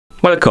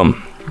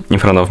Welcome! In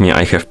front of me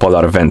I have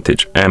Polar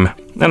Vantage M,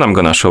 and I'm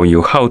gonna show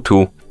you how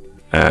to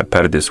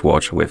pair this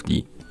watch with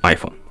the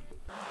iPhone.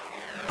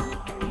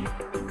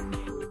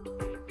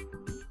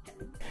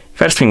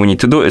 First thing we need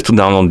to do is to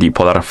download the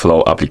Polar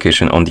Flow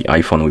application on the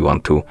iPhone we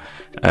want to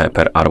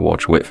pair our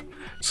watch with.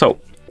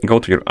 So go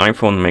to your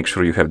iPhone, make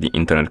sure you have the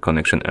internet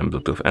connection and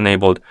Bluetooth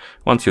enabled.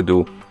 Once you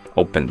do,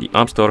 open the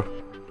App Store,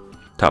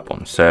 tap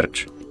on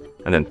search,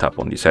 and then tap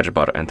on the search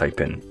bar and type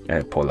in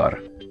Polar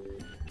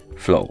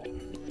Flow.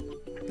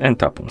 And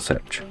tap on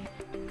search.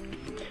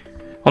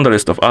 On the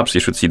list of apps you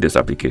should see this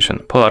application,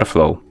 Polar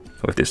Flow,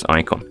 with this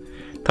icon.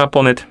 Tap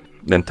on it,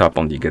 then tap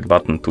on the get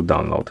button to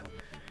download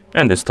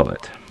and install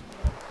it.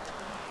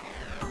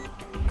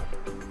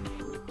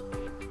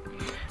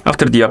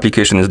 After the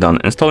application is done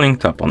installing,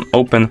 tap on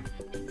open,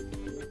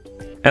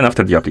 and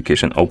after the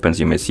application opens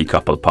you may see a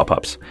couple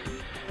pop-ups.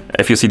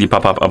 If you see the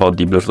pop-up about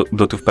the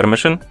Bluetooth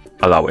permission,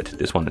 allow it.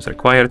 This one is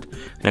required.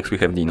 Next we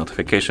have the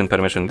notification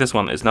permission. This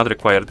one is not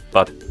required,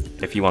 but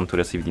if you want to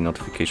receive the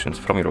notifications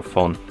from your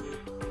phone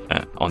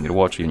on your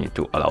watch, you need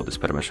to allow this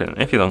permission.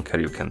 If you don't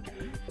care, you can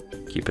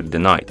keep it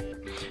denied.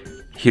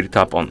 Here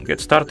tap on get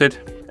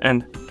started,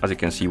 and as you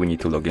can see we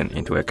need to log in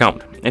into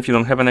account. If you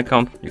don't have an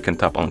account, you can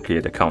tap on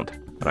create account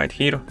right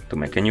here to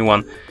make a new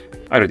one.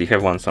 I already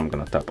have one, so I'm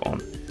gonna tap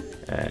on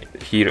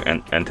here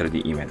and enter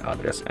the email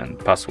address and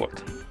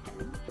password.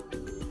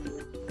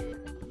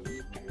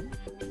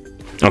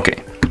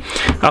 Okay,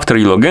 after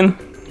you log in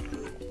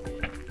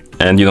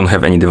and you don't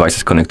have any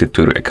devices connected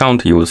to your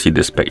account, you will see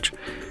this page.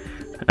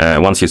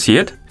 Once you see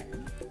it,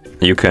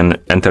 you can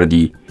enter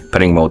the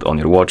pairing mode on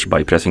your watch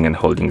by pressing and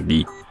holding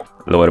the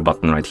lower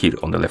button right here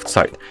on the left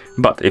side.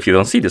 But if you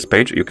don't see this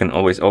page, you can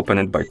always open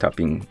it by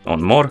tapping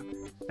on more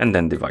and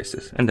then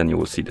devices, and then you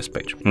will see this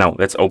page. Now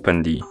let's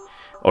open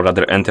or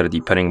rather enter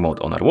the pairing mode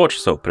on our watch.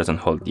 So press and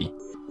hold the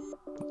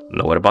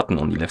lower button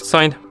on the left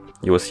side.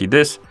 You will see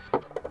this.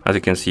 As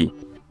you can see,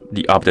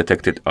 the app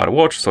detected our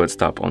watch, so let's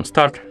tap on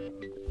start.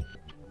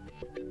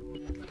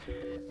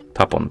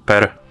 Tap on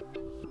pair.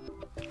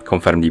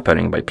 Confirm the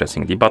pairing by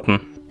pressing the button.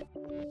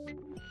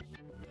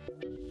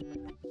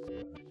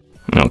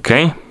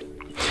 Okay.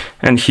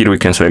 And here we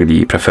can select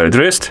the preferred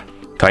wrist,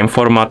 time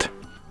format,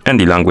 and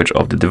the language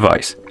of the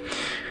device.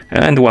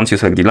 And once you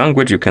select the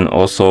language, you can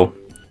also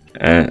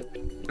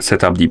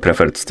set up the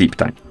preferred sleep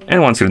time.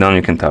 And once you're done,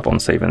 you can tap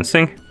on save and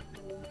sync.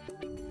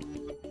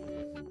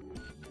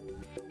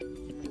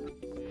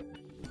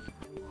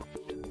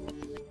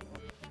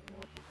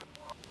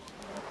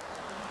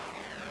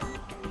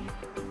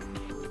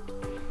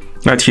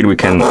 Right here we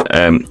can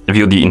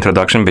view the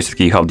introduction,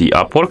 basically how the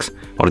app works,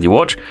 or the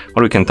watch,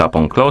 or we can tap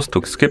on close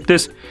to skip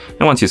this.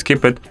 And once you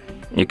skip it,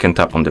 you can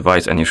tap on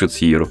device and you should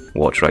see your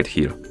watch right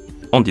here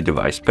on the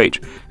device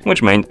page,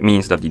 which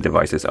means that the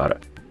devices are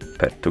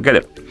paired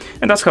together.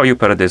 And that's how you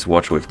pair this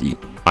watch with the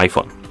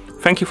iPhone.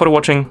 Thank you for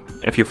watching.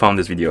 If you found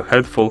this video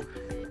helpful,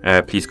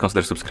 please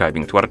consider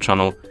subscribing to our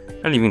channel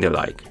and leaving the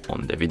like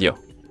on the video.